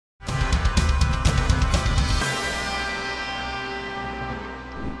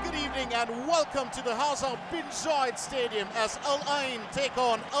evening and welcome to the Hazard bin Zayed Stadium as Al Ain take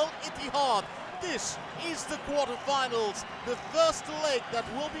on Al Ittihad. This is the quarterfinals, the first leg that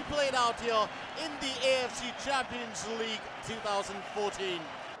will be played out here in the AFC Champions League 2014.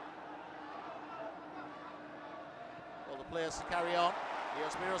 All the players to carry on.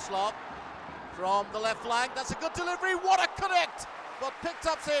 Here's Miroslav from the left flank. That's a good delivery. What a connect! But picked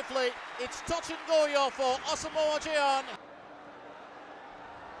up safely. It's touch and go here for Asamoah Gyan.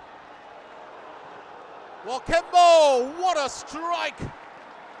 Kembo, what a strike!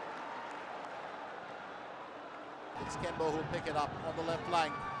 It's Kembo who'll pick it up on the left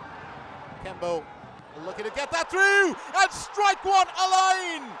flank. Kembo looking to get that through and strike one. Al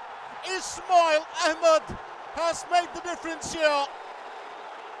Ain. Ismail Ahmed has made the difference here.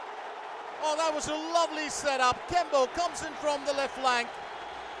 Oh, that was a lovely setup. Kembo comes in from the left flank,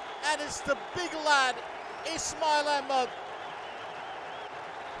 and it's the big lad, Ismail Ahmed,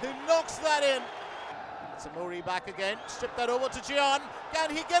 who knocks that in. Asamoah back again, strip that over to Gyan.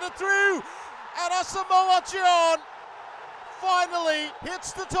 Can he get it through? And Asamoah Gyan finally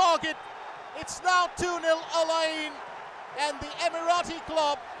hits the target. It's now 2-0 Al Ain, and the Emirati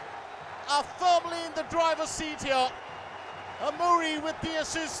club are firmly in the driver's seat here. Amouri with the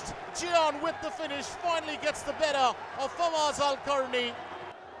assist, Gyan with the finish, finally gets the better of Fawaz Al-Karni.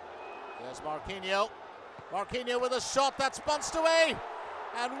 There's Marquinhos. Marquinhos with a shot that's bunched away.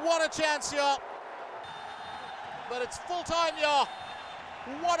 And what a chance here. But it's full time here.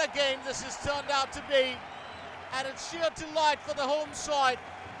 What a game this has turned out to be. And it's sheer delight for the home side.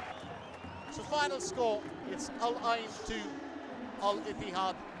 So final score, it's Al Ain 2, Al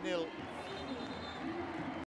Ittihad 0.